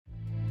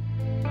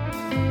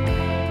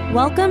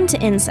Welcome to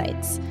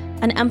Insights,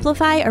 an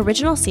Amplify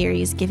original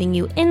series giving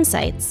you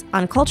insights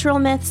on cultural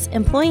myths,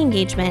 employee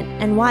engagement,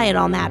 and why it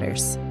all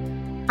matters.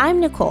 I'm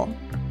Nicole.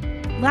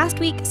 Last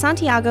week,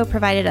 Santiago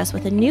provided us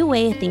with a new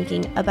way of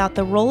thinking about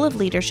the role of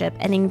leadership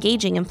and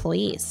engaging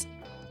employees.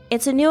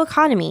 It's a new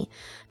economy,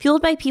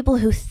 fueled by people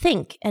who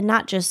think and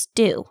not just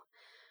do.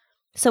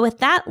 So with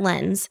that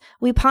lens,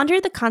 we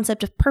pondered the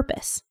concept of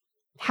purpose.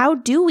 How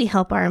do we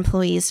help our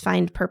employees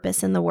find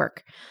purpose in the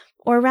work?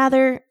 Or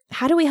rather,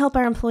 how do we help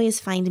our employees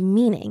find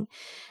meaning?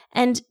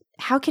 And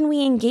how can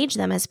we engage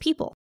them as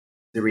people?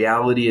 The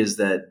reality is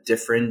that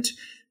different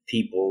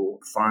people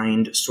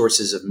find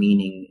sources of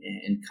meaning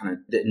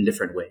in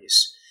different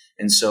ways.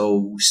 And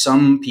so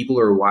some people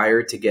are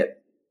wired to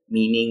get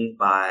meaning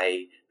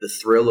by the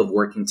thrill of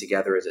working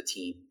together as a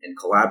team and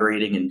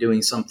collaborating and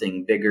doing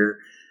something bigger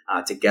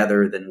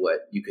together than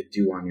what you could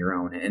do on your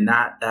own. And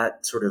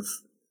that sort of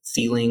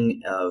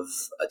feeling of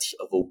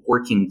a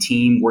working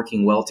team,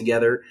 working well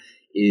together,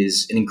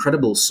 is an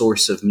incredible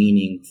source of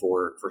meaning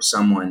for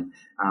someone,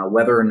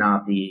 whether or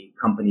not the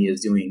company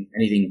is doing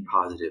anything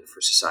positive for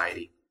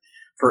society.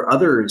 For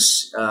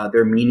others,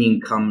 their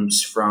meaning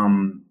comes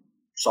from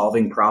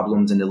solving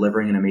problems and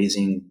delivering an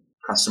amazing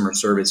customer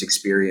service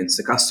experience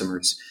to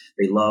customers.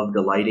 They love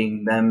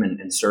delighting them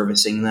and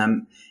servicing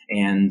them,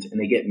 and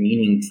they get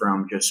meaning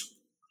from just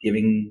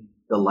giving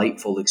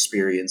delightful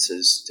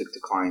experiences to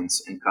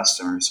clients and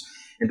customers.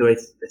 And though I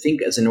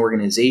think as an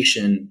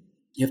organization,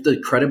 you have to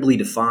credibly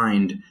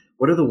define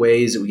what are the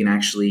ways that we can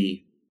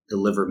actually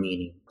deliver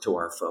meaning to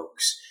our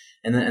folks.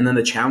 And then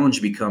the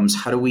challenge becomes,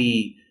 how do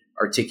we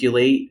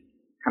articulate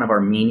kind of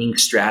our meaning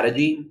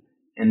strategy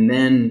and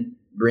then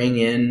bring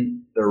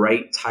in the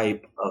right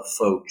type of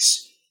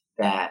folks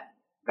that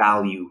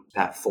value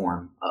that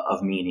form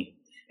of meaning.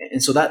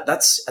 And so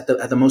that's at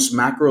the most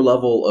macro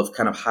level of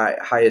kind of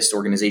highest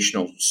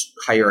organizational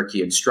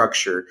hierarchy and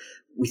structure.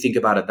 We think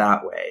about it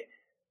that way,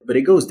 but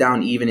it goes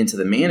down even into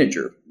the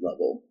manager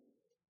level.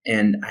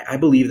 And I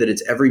believe that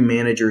it's every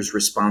manager's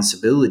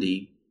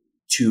responsibility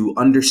to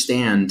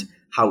understand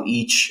how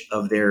each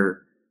of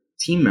their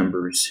team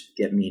members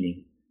get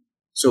meaning.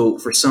 So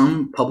for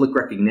some, public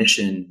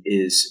recognition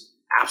is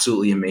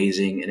absolutely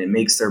amazing, and it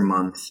makes their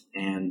month,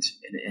 and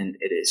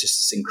it is just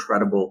this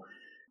incredible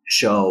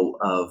show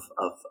of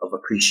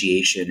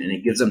appreciation, and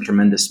it gives them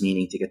tremendous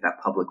meaning to get that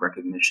public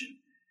recognition.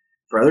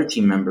 For other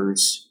team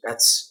members,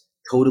 that's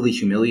totally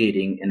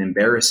humiliating and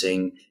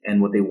embarrassing,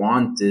 and what they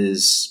want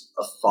is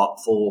a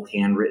thoughtful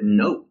handwritten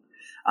note.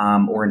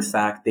 Or in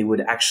fact,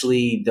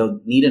 they'll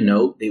need a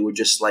note. They would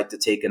just like to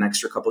take an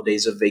extra couple of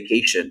days of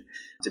vacation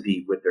to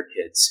be with their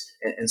kids.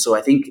 And so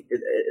I think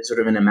sort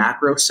of in a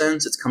macro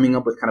sense, it's coming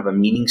up with kind of a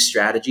meaning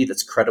strategy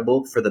that's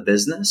credible for the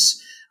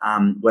business.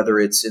 Whether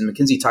it's, and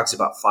McKinsey talks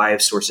about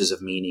 5 sources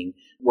of meaning: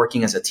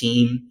 working as a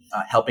team,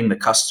 helping the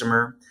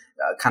customer,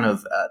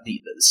 the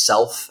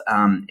self,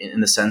 in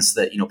the sense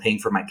that, paying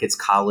for my kids'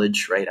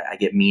 college, right? I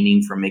get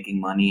meaning from making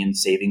money and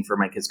saving for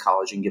my kids'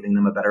 college and giving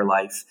them a better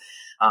life.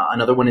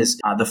 Another one is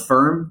the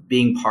firm,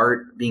 being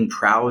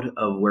proud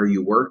of where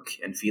you work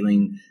and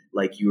feeling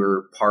like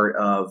you're part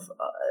of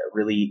a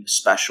really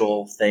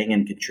special thing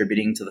and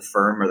contributing to the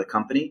firm or the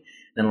company.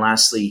 Then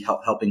lastly,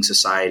 helping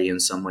society in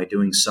some way,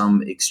 doing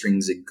some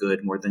extrinsic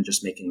good more than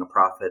just making a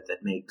profit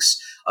that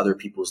makes other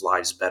people's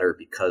lives better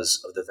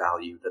because of the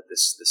value that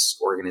this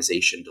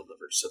organization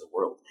delivers to the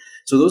world.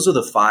 So those are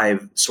the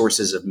 5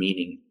 sources of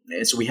meaning.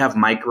 And so we have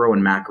micro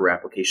and macro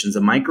applications.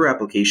 The micro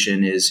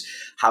application is,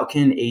 how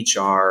can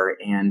HR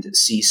and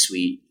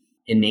C-suite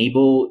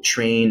enable,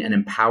 train, and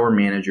empower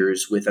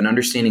managers with an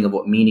understanding of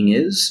what meaning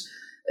is,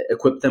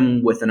 equip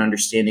them with an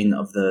understanding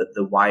of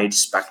the wide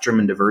spectrum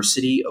and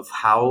diversity of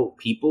how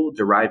people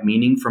derive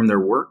meaning from their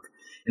work,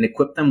 and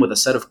equip them with a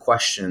set of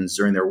questions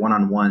during their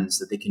one-on-ones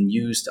that they can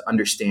use to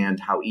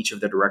understand how each of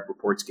their direct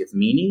reports give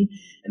meaning.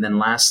 And then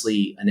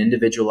lastly, an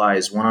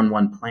individualized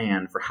one-on-one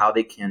plan for how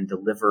they can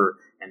deliver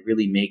and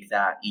really make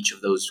that, each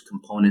of those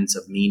components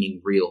of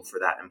meaning, real for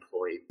that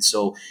employee.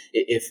 So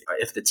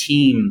if the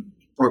team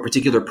or a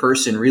particular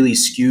person really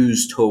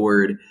skews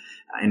toward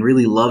and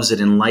really loves it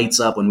and lights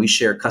up when we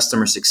share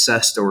customer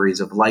success stories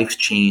of life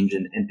change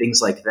and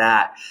things like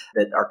that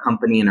our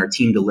company and our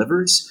team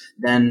delivers,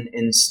 then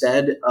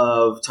instead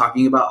of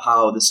talking about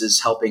how this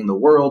is helping the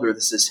world or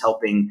this is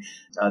helping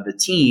the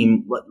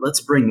team,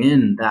 let's bring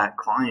in that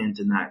client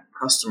and that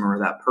customer or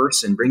that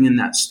person, bring in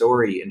that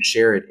story and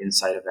share it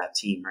inside of that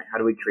team, right? How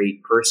do we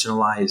create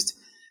personalized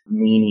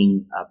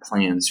meaning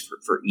plans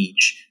for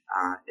each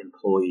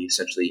employee,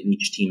 essentially, and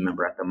each team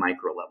member at the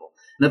micro level?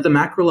 And at the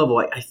macro level,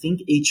 I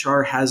think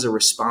HR has a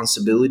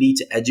responsibility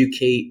to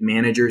educate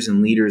managers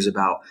and leaders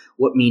about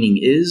what meaning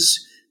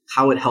is,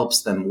 how it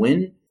helps them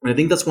win. And I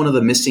think that's one of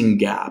the missing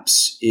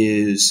gaps,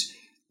 is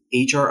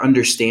HR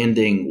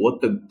understanding what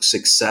the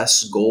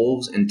success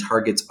goals and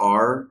targets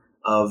are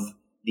of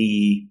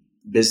the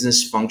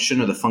business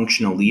function or the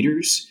functional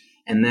leaders,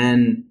 and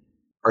then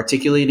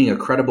articulating a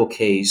credible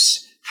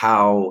case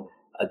how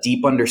a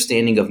deep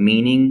understanding of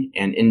meaning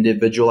and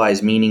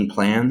individualized meaning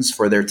plans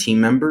for their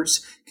team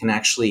members can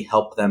actually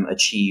help them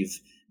achieve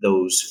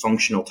those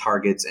functional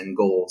targets and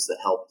goals that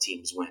help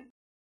teams win.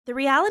 The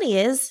reality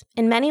is,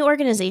 in many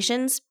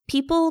organizations,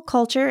 people,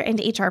 culture, and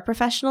HR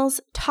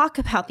professionals talk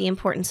about the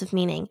importance of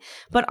meaning,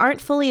 but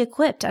aren't fully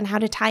equipped on how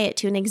to tie it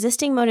to an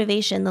existing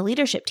motivation the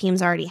leadership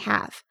teams already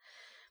have.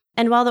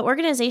 And while the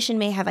organization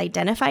may have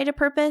identified a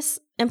purpose,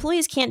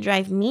 employees can't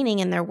drive meaning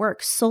in their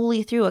work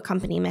solely through a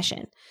company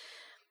mission.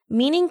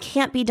 Meaning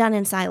can't be done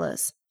in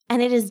silos,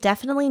 and it is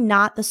definitely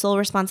not the sole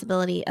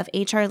responsibility of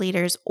HR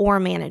leaders or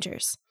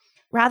managers.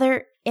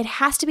 Rather, it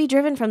has to be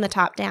driven from the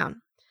top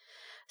down.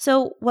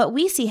 So what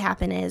we see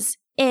happen is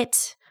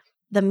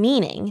the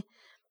meaning,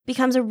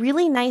 becomes a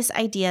really nice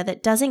idea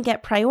that doesn't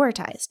get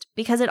prioritized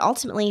because it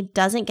ultimately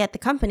doesn't get the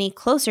company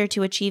closer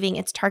to achieving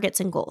its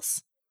targets and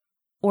goals.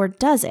 Or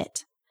does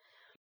it?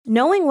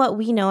 Knowing what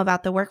we know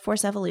about the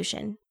workforce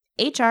evolution,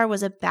 HR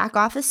was a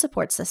back-office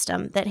support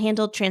system that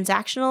handled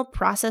transactional,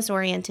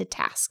 process-oriented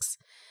tasks.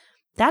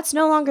 That's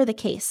no longer the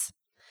case.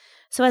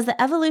 So as the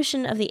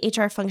evolution of the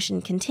HR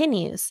function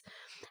continues,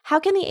 how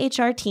can the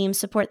HR team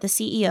support the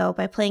CEO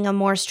by playing a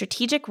more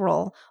strategic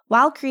role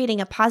while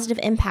creating a positive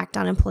impact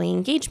on employee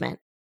engagement?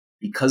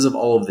 Because of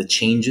all of the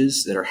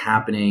changes that are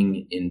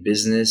happening in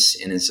business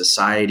and in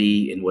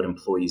society and what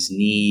employees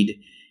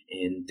need,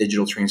 in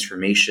digital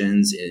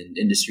transformations, in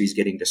industries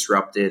getting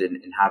disrupted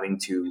and having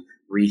to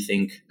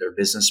rethink their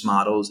business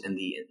models, and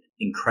the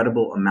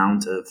incredible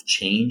amount of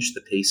change,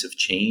 the pace of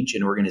change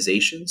in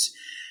organizations,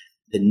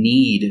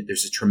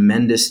 there's a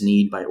tremendous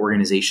need by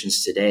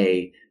organizations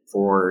today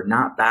for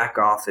not back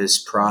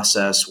office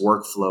process,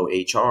 workflow,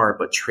 HR,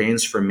 but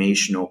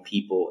transformational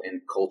people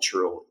and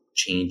cultural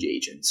change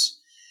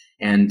agents.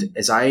 And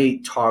as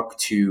I talk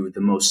to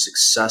the most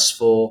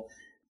successful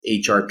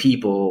HR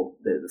people,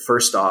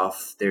 first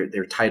off,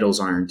 their titles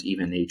aren't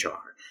even HR.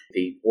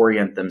 They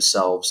orient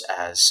themselves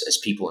as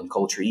people and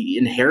culture.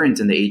 Inherent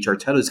in the HR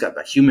title has got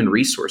about human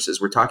resources.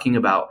 We're talking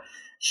about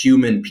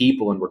human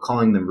people and we're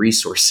calling them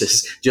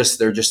resources.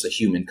 They're just the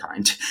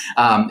humankind.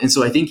 And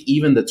so I think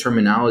even the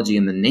terminology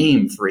and the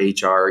name for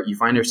HR, you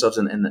find yourselves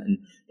in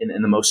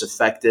the most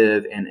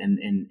effective and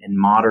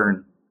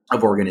modern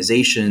of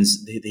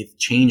organizations. They've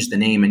changed the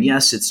name. And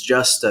yes, it's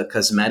just a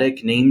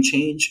cosmetic name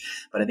change,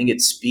 but I think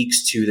it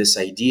speaks to this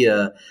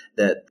idea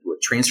that what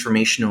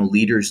transformational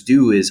leaders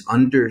do is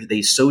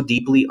they so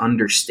deeply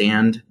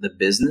understand the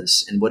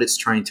business and what it's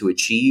trying to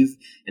achieve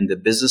and the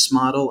business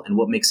model and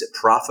what makes it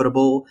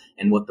profitable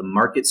and what the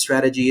market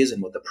strategy is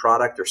and what the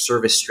product or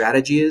service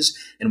strategy is.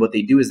 And what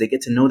they do is they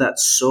get to know that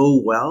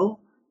so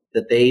well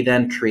that they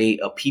then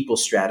create a people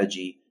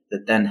strategy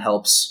that then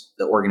helps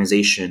the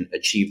organization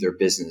achieve their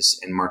business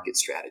and market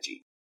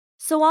strategy.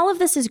 So all of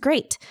this is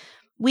great.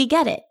 We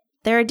get it.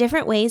 There are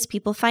different ways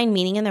people find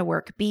meaning in their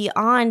work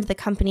beyond the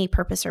company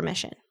purpose or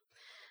mission.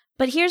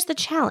 But here's the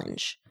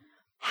challenge.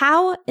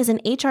 How is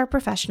an HR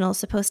professional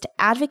supposed to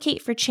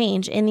advocate for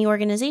change in the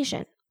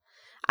organization?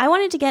 I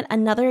wanted to get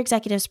another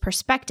executive's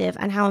perspective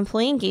on how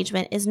employee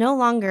engagement is no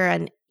longer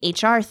an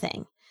HR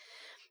thing.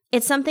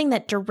 It's something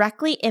that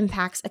directly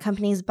impacts a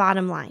company's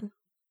bottom line.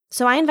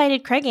 So I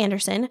invited Craig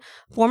Anderson,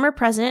 former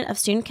president of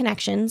Student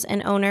Connections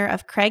and owner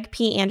of Craig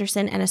P.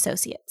 Anderson and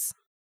Associates.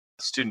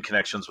 Student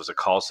Connections was a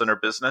call center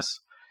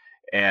business,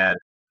 and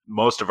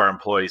most of our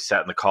employees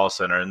sat in the call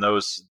center, and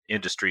those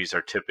industries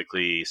are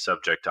typically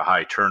subject to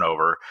high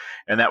turnover,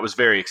 and that was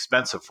very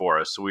expensive for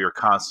us. So we were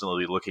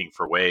constantly looking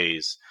for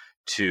ways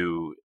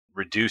to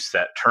reduce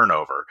that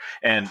turnover.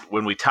 And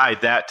when we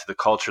tied that to the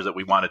culture that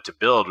we wanted to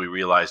build, we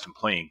realized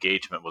employee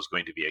engagement was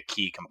going to be a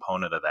key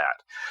component of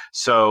that.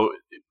 So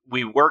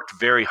we worked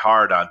very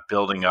hard on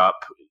building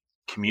up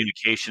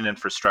communication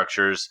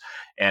infrastructures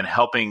and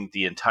helping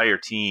the entire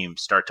team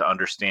start to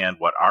understand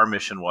what our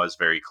mission was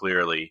very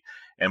clearly,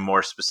 and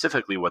more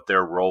specifically what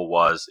their role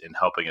was in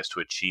helping us to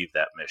achieve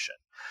that mission.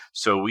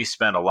 So we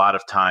spent a lot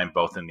of time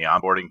both in the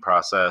onboarding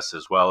process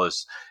as well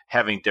as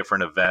having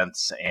different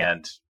events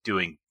and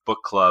doing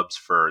book clubs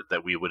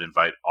that we would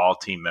invite all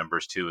team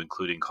members to,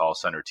 including call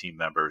center team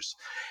members.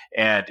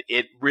 And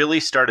it really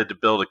started to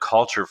build a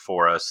culture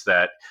for us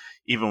that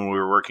even when we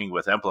were working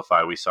with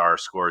Amplify, we saw our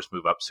scores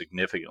move up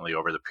significantly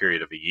over the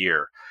period of a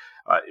year.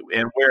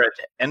 And where it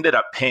ended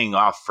up paying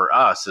off for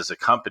us as a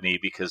company,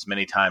 because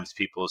many times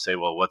people will say,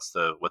 well, what's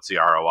the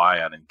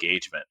ROI on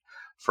engagement?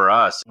 For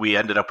us, we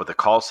ended up with a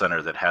call center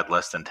that had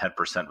less than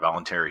 10%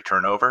 voluntary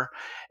turnover,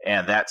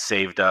 and that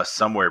saved us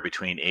somewhere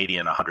between $80,000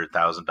 and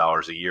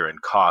 $100,000 a year in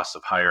costs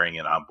of hiring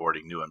and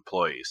onboarding new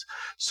employees.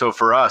 So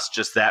for us,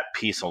 just that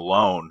piece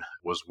alone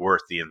was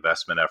worth the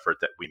investment effort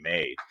that we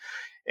made.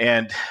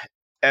 And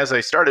as I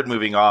started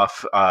moving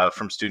off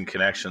from Student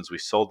Connections, we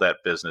sold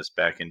that business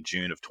back in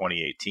June of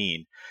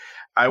 2018.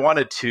 I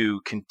wanted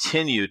to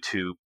continue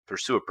to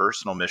pursue a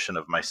personal mission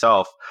of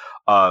myself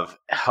of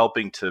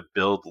helping to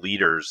build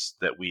leaders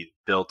that we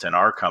built in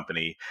our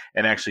company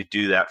and actually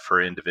do that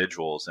for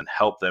individuals and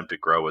help them to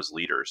grow as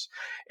leaders.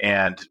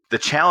 And the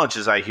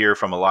challenges I hear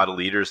from a lot of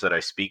leaders that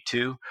I speak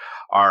to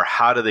are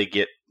how do they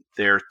get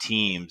their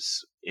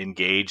teams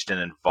engaged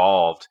and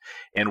involved?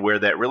 And where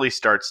that really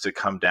starts to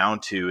come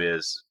down to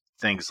is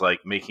things like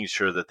making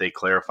sure that they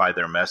clarify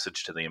their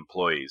message to the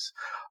employees,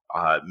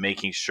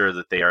 making sure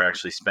that they are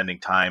actually spending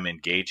time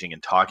engaging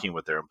and talking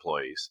with their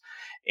employees,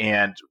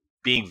 and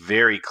being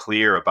very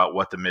clear about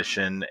what the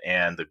mission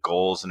and the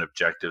goals and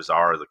objectives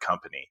are of the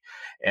company.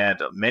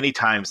 And many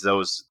times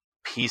those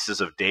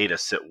pieces of data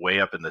sit way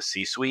up in the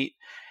C-suite,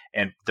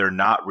 and they're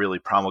not really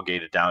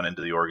promulgated down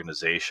into the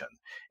organization.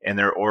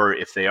 Or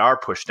if they are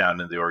pushed down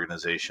into the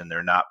organization,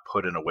 they're not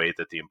put in a way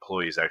that the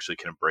employees actually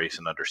can embrace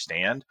and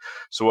understand.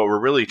 So what we're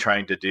really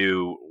trying to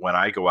do when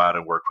I go out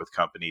and work with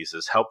companies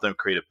is help them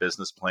create a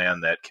business plan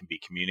that can be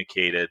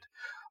communicated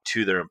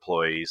to their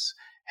employees,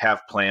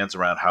 have plans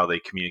around how they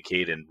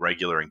communicate in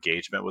regular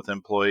engagement with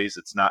employees.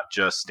 It's not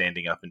just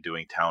standing up and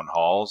doing town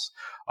halls.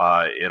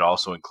 It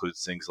also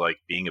includes things like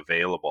being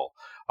available.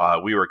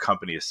 We were a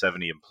company of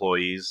 70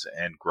 employees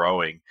and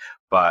growing,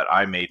 but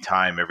I made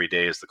time every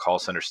day as the call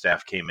center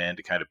staff came in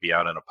to kind of be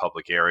out in a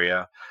public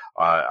area.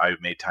 I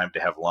made time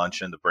to have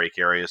lunch in the break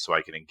area so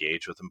I could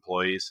engage with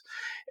employees.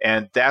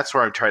 And that's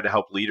where I'm trying to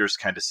help leaders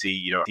kind of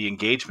see, the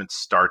engagement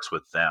starts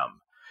with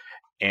them.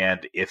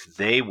 And if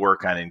they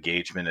work on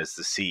engagement as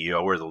the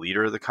CEO or the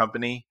leader of the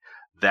company,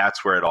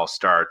 that's where it all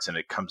starts, and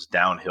it comes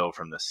downhill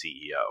from the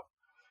CEO.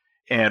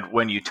 And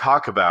when you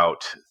talk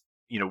about,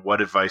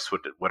 what advice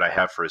would I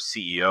have for a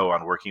CEO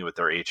on working with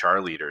their HR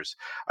leaders?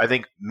 I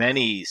think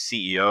many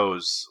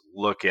CEOs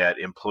look at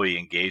employee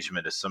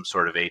engagement as some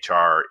sort of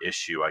HR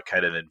issue. I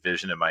kind of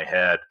envision in my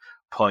head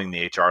pulling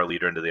the HR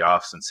leader into the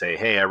office and say,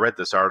 hey, I read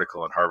this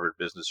article in Harvard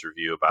Business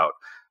Review about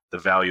the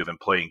value of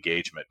employee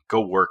engagement.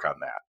 Go work on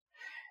that.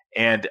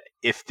 And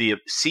if the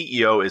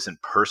CEO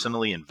isn't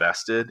personally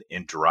invested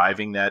in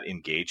driving that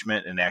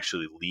engagement and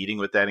actually leading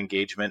with that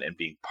engagement and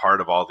being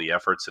part of all the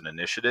efforts and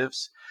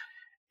initiatives,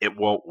 it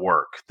won't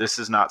work. This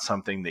is not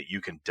something that you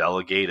can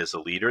delegate as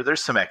a leader.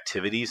 There's some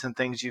activities and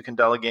things you can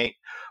delegate,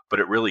 but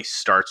it really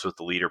starts with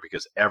the leader,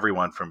 because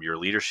everyone from your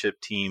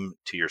leadership team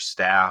to your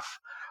staff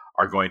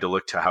are going to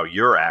look to how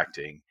you're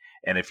acting.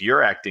 And if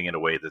you're acting in a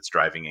way that's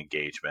driving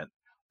engagement,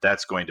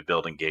 that's going to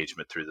build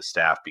engagement through the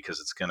staff, because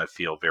it's going to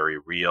feel very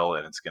real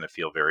and it's going to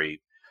feel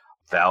very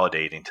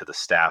validating to the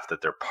staff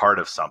that they're part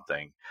of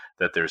something,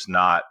 that there's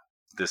not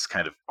this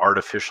kind of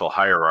artificial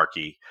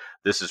hierarchy.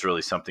 This is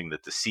really something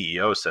that the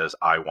CEO says,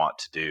 I want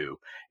to do,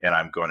 and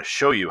I'm going to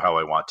show you how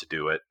I want to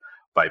do it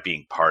by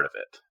being part of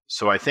it.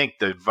 So I think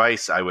the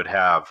advice I would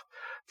have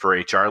for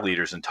HR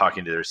leaders in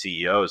talking to their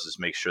CEOs is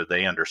make sure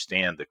they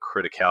understand the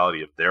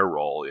criticality of their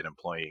role in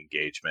employee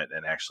engagement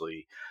and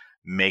actually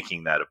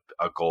making that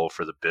a goal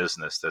for the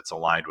business that's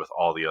aligned with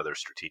all the other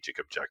strategic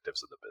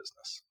objectives of the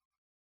business.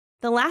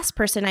 The last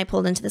person I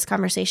pulled into this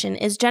conversation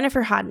is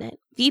Jennifer Hodnett,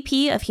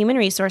 VP of Human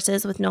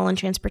Resources with Nolan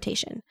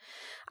Transportation.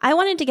 I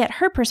wanted to get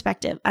her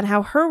perspective on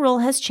how her role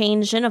has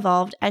changed and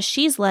evolved as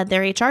she's led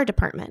their HR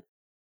department.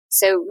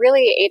 So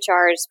really,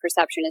 HR's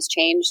perception has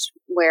changed,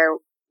 where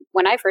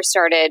when I first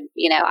started,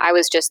 I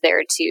was just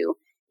there to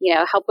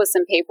help with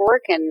some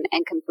paperwork and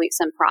complete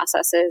some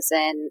processes.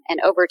 And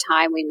over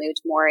time, we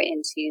moved more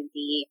into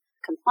the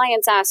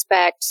compliance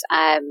aspect,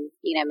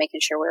 making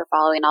sure we're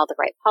following all the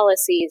right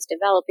policies,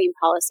 developing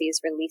policies,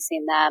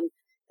 releasing them,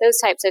 those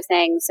types of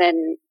things.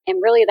 And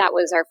really that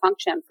was our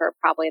function for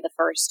probably the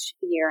first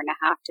year and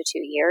a half to 2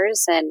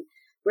 years. And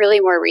really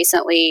more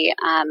recently,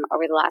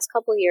 over the last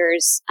couple of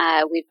years,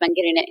 we've been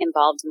getting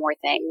involved in more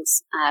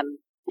things,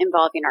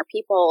 involving our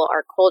people,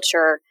 our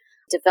culture,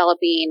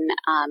 developing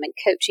and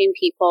coaching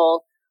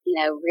people,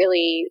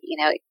 really,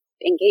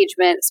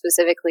 engagement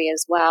specifically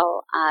as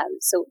well.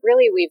 So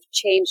really we've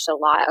changed a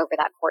lot over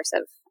that course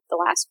of the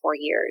last 4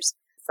 years,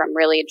 from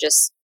really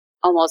just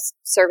almost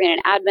serving an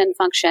admin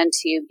function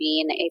to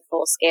being a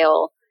full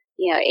scale,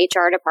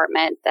 HR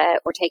department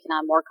that we're taking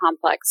on more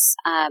complex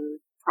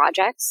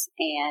projects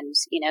and,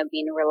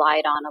 being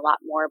relied on a lot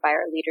more by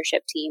our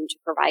leadership team to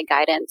provide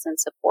guidance and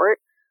support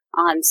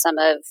on some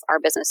of our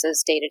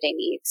business's day-to-day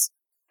needs.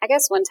 I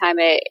guess one time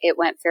it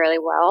went fairly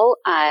well.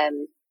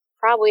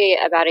 Probably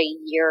about a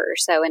year or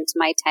so into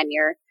my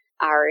tenure,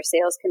 our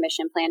sales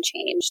commission plan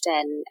changed,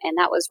 and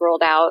that was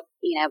rolled out,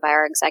 by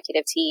our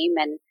executive team.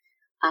 And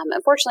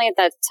unfortunately, at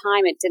that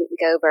time, it didn't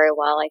go very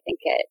well. I think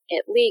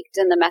it leaked,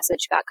 and the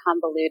message got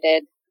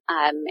convoluted,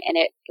 and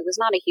it was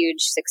not a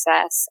huge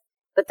success.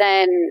 But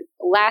then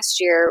last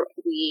year,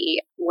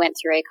 we went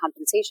through a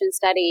compensation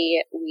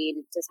study.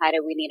 We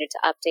decided we needed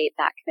to update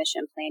that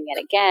commission plan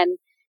yet again.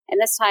 And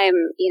this time,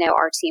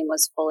 our team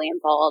was fully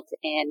involved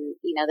in,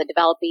 the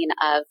developing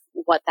of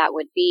what that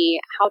would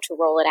be, how to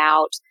roll it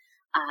out.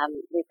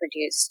 We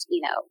produced,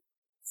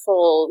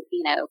 full,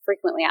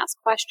 frequently asked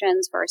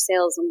questions for our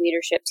sales and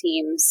leadership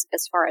teams,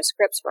 as far as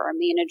scripts for our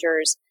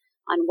managers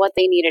on what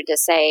they needed to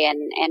say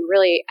and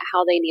really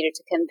how they needed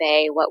to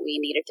convey what we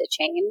needed to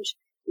change.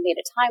 We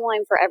made a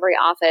timeline for every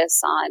office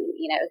on,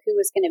 who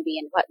was going to be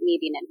in what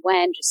meeting and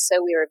when, just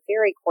so we were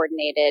very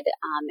coordinated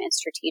and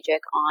strategic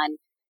on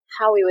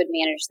how we would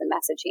manage the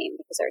messaging,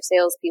 because our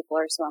salespeople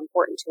are so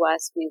important to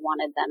us. We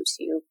wanted them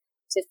to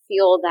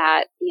feel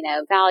that,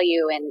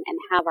 value and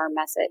have our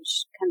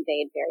message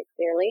conveyed very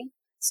clearly.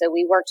 So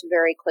we worked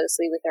very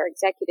closely with our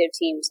executive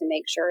team to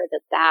make sure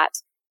that that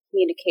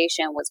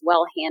communication was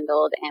well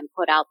handled and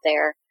put out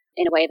there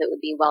in a way that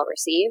would be well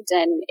received.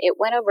 And it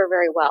went over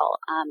very well,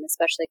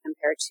 especially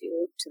compared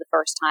to the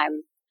first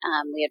time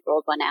we had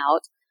rolled one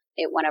out.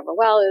 It went over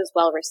well, it was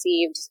well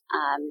received,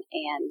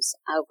 and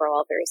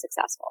overall very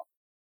successful.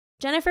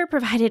 Jennifer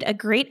provided a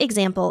great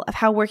example of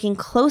how working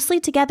closely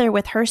together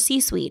with her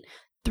C-suite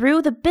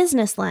through the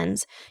business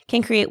lens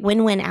can create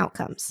win-win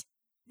outcomes.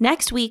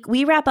 Next week,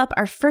 we wrap up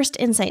our first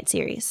Insight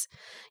series.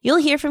 You'll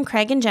hear from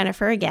Craig and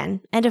Jennifer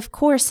again, and of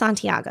course,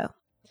 Santiago.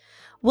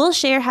 We'll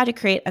share how to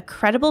create a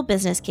credible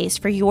business case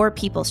for your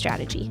people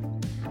strategy.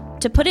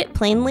 To put it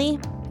plainly,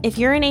 if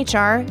you're in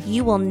HR,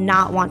 you will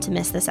not want to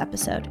miss this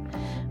episode.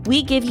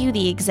 We give you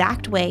the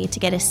exact way to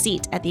get a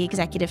seat at the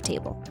executive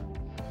table.